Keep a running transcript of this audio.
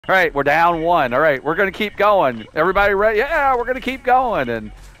All right, we're down 1. All right, we're gonna keep going. Everybody ready? Yeah, we're gonna keep going.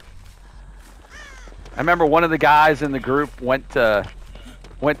 And I remember one of the guys in the group went to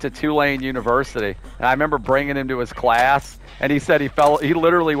Tulane University, and I remember bringing him to his class, and he said he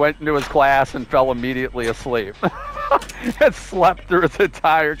literally went into his class and fell immediately asleep. And slept through his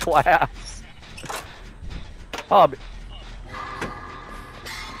entire class. Oh,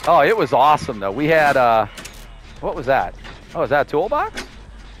 it was awesome though. We had what was that? Oh, is that a toolbox?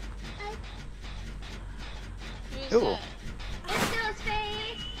 Ooh. It's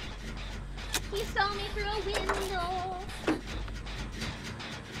Ghostface. He saw me through a window.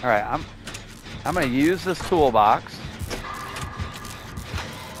 All right, I'm gonna use this toolbox.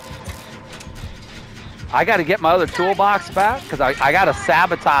 I got to get my other toolbox back because I got to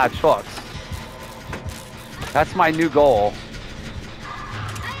sabotage hooks. That's my new goal.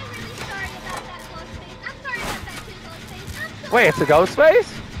 I am really sorry about that, Ghostface. I'm sorry about that too, Ghostface. I'm so Wait, it's a Ghostface?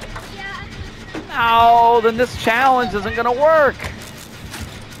 Yeah, I'm so No, then this challenge isn't gonna work.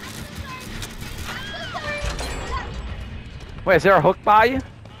 sorry. Wait, is there a hook by you? I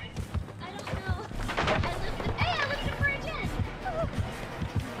don't know. I lifted for a gen.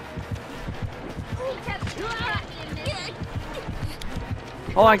 He kept shooting at me and missing.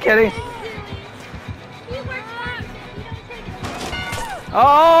 Hold on, Kitty. He worked hard. You don't take it away.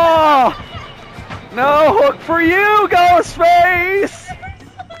 Oh! No hook for you, Ghostface!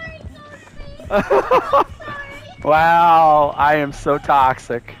 Sorry, Ghostface. Wow, I am so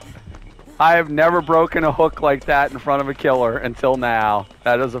toxic. I have never broken a hook like that in front of a killer until now.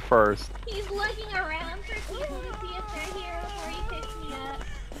 That is a first. He's looking around for people to see if they're here before he picks me up.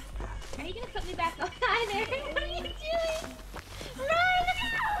 Are you gonna put me back on? Hi there. What are you doing?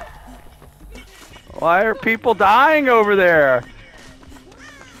 Run! Why are people dying over there?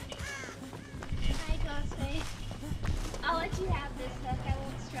 Hi, Ghostface. I'll let you have this hook. I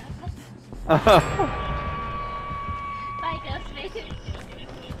won't struggle. Bye, Ghostface.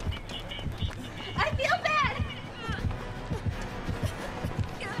 I feel bad.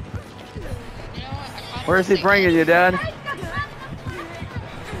 You know what? Where's he bringing you, Dad?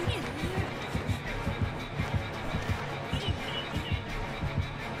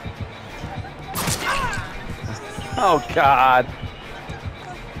 Oh God!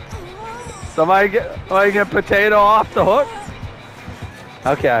 Somebody get potato off the hook?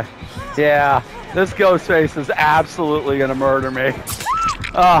 Okay. Yeah, this Ghostface is absolutely gonna murder me.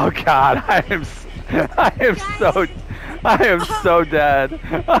 Oh God, I am so dead.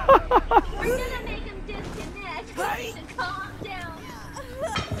 We're gonna make him disconnect. And calm down.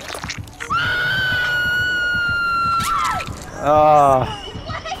 Oh,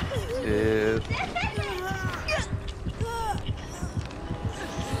 jeez.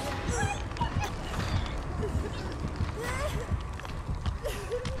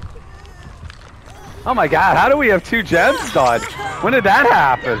 Oh my God, how do we have 2 gems done? When did that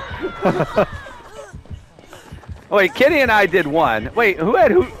happen? Wait, Kitty and I did 1. Wait, who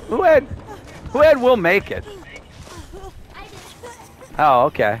had Will make it? Oh,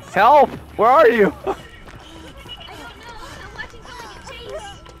 okay. Help! Where are you? I don't know. I'm watching someone get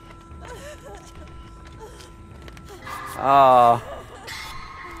chased. Oh.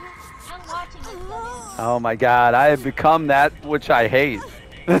 I'm watching this woman. Oh my God, I have become that which I hate.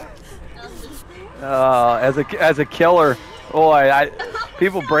 As a killer, boy,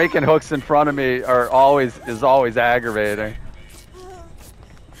 people breaking hooks in front of me is always aggravating.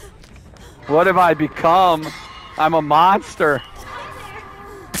 What have I become? I'm a monster.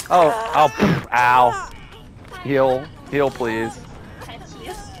 Oh, ow. Heal, please. Touch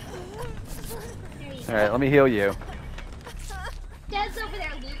you. There you All right, let me heal you. Dad's over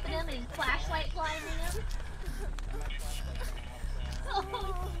there looping him and flashlight blinding him.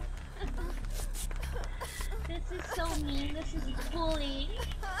 Oh. This is so mean. This is bullying.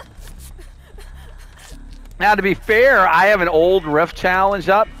 Now, to be fair, I have an old Rift challenge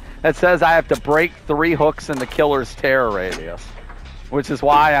up that says I have to break 3 hooks in the killer's terror radius, which is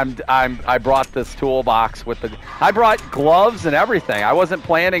why I brought this toolbox with the. I brought gloves and everything. I wasn't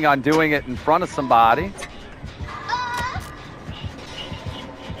planning on doing it in front of somebody.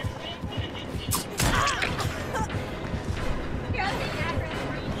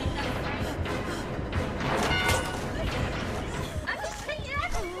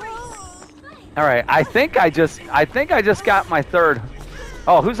 All right, I think I just got my 3rd.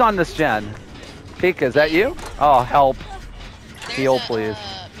 Oh, who's on this gen? Pika, is that you? Oh, help. There's Heal, please.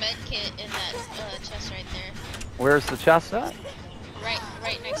 Med kit in that chest right there. Where's the chest at? Right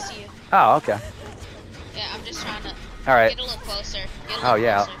next to you. Oh, okay. Yeah, I'm just trying to. All right. Get a little closer. Oh,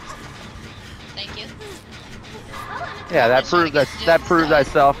 yeah. Thank you. Oh, Yeah, that proved that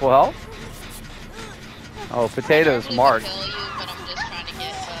thyself will help. Oh, potatoes I marked. kill you, but I'm just trying to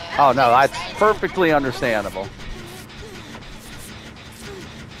get. Oh no, that's gems done. perfectly understandable.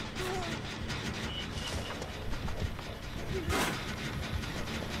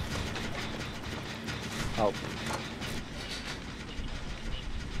 Oh.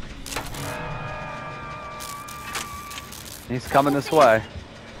 He's coming this way.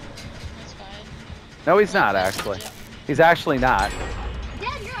 That's fine. No, he's not actually. He's actually not.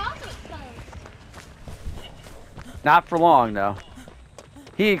 Dad, you're also exposed. Not for long, though.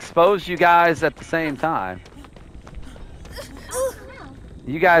 He exposed you guys at the same time. Oh, no.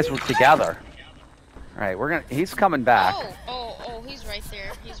 You guys were together. All right, we're gonna. He's coming back. Oh, he's right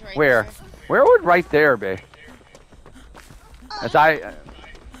there. He's right Where? there. Where would right there be? As I.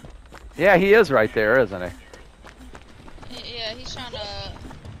 Yeah, he is right there, isn't he? Yeah, he's trying to.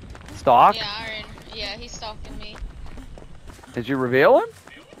 Stalk? Yeah, Iron. Yeah, he's stalking me. Did you reveal him?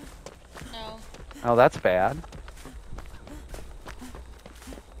 No. Oh, that's bad.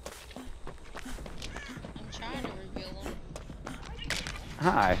 I'm trying to reveal him.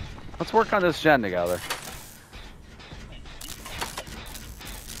 Hi. Let's work on this gen together.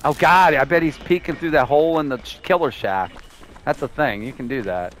 Oh God, I bet he's peeking through that hole in the killer shack. That's a thing. You can do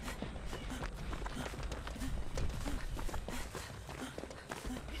that.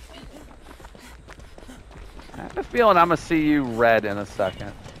 I have a feeling I'm gonna see you red in a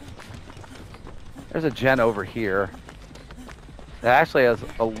second. There's a gen over here that actually has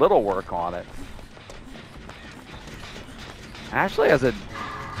a little work on it. Actually has a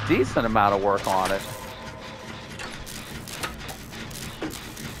decent amount of work on it.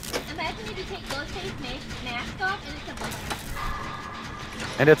 Imagine if you take Ghostface mask off and it's a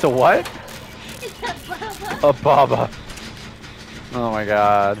bubba. And it's a what? It's a bubba. A Bubba. Oh my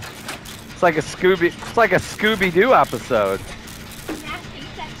God. It's like a Scooby-Doo episode. Masking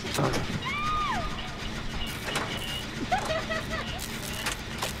section.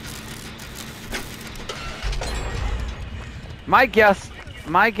 My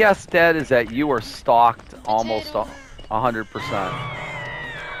guess, Dad, is that you were stalked almost 100%.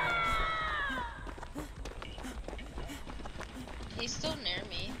 He's still near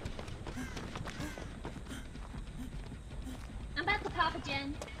me. I'm about to pop a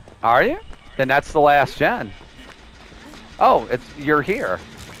gen. Are you? Then that's the last gen. Oh, you're here.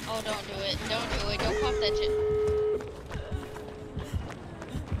 Oh, don't do it. Don't do it. Don't pop that shit.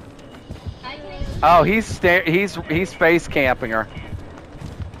 Oh, he's face camping her.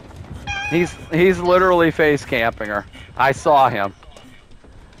 He's literally face camping her. I saw him.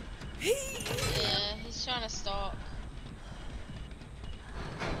 Yeah, he's trying to stalk.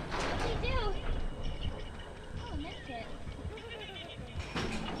 What do you do? Oh, missed it.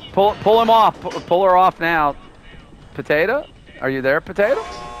 Pull him off. Pull her off now. Potato? Are you there, Potato?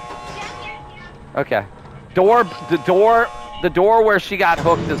 Okay. The door where she got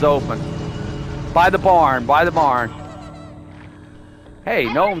hooked is open. By the barn. Hey,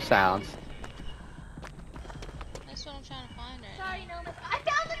 gnome sounds. That's what I'm trying to find right Sorry, Gnome. I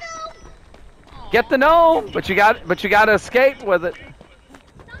found the gnome! now. Get the gnome, but you got to escape with it.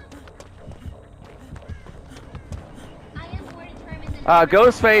 I am more determined than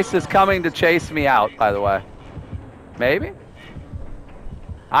Ghostface is coming to chase me out, by the way. Maybe?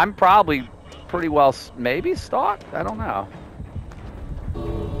 I'm probably pretty well maybe stalked? I don't know.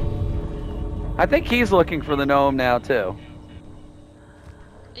 I think he's looking for the gnome now too.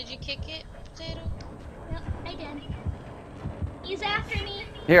 Did you kick it, Potato? No, I did. He's after me.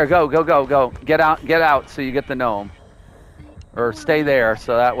 Here, go. Get out so you get the gnome. Or stay there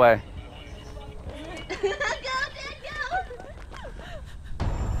so that way. Go, Dad, go!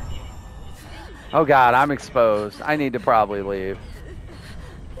 Oh God, I'm exposed. I need to probably leave.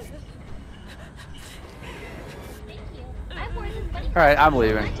 Thank you. I'm more than buddy. All right, I'm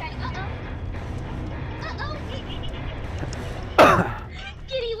leaving.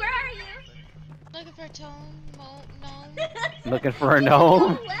 Kitty, where are you? Looking for a tone. No. Looking for a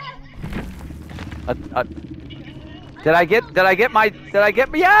gnome. Did I get my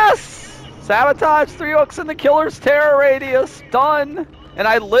yes! Sabotage 3 hooks in the killer's terror radius. Done. And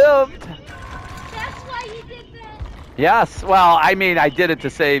I lived. That's why you did that. Yes. Well, I mean, I did it to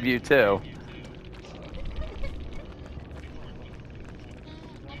save you too.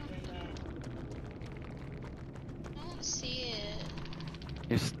 I don't see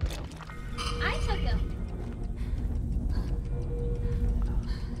it. I took him.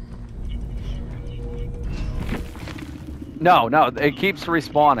 No, it keeps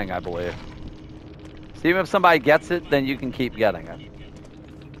respawning, I believe. So even if somebody gets it, then you can keep getting it.